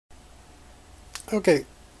Okay,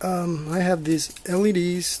 I have these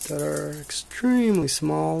LEDs that are extremely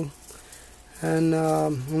small, and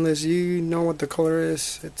unless you know what the color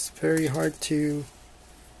is, it's very hard to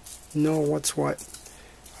know what's what.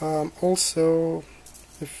 Also,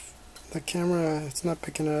 if the camera, it's not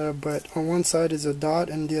picking it up, but on one side is a dot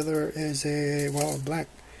and the other is a blank.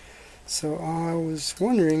 So I was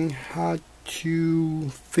wondering how to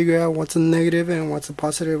figure out what's a negative and what's a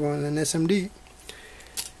positive on an SMD.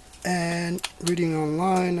 And reading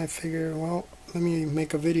online, I figured, well, let me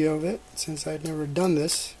make a video of it since I'd never done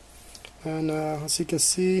this. And as you can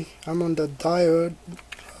see, I'm on the diode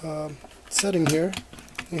setting here.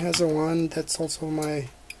 It has a 1. That's also my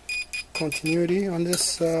continuity on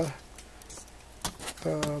this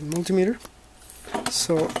multimeter.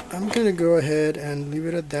 So I'm going to go ahead and leave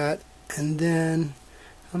it at that, and then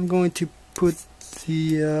I'm going to put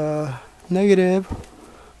the negative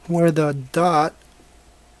where the dot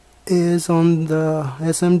is on the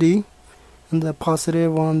SMD and the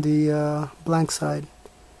positive on the blank side.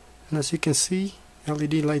 And as you can see,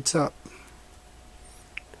 LED lights up.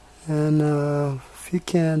 And if you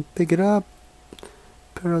can pick it up,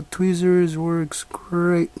 pair of tweezers works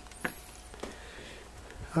great.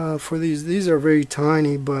 For these are very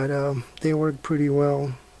tiny, but they work pretty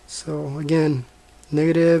well. So again,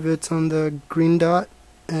 negative, it's on the green dot,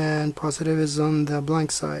 and positive is on the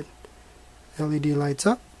blank side. LED lights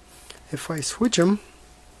up. If I switch them,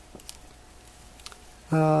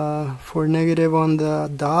 for negative on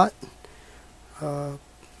the dot,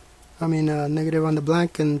 negative on the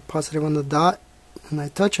blank and positive on the dot, and I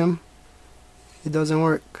touch them, it doesn't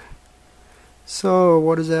work. So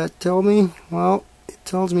what does that tell me? Well, it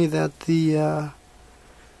tells me that the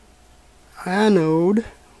anode,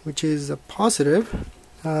 which is a positive,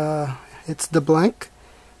 it's the blank,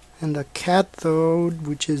 and the cathode,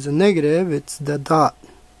 which is a negative, it's the dot.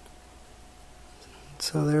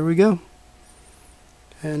 So there we go.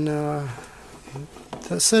 And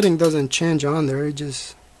the setting doesn't change on there, it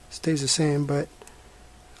just stays the same, but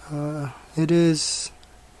it is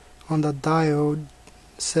on the diode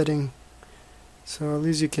setting, so at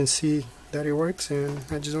least you can see that it works. And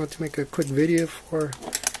I just want to make a quick video for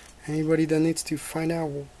anybody that needs to find out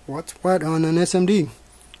what's what on an SMD.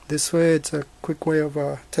 This way it's a quick way of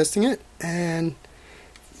testing it and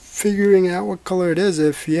figuring out what color it is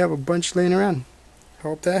if you have a bunch laying around. I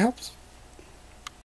hope that helps.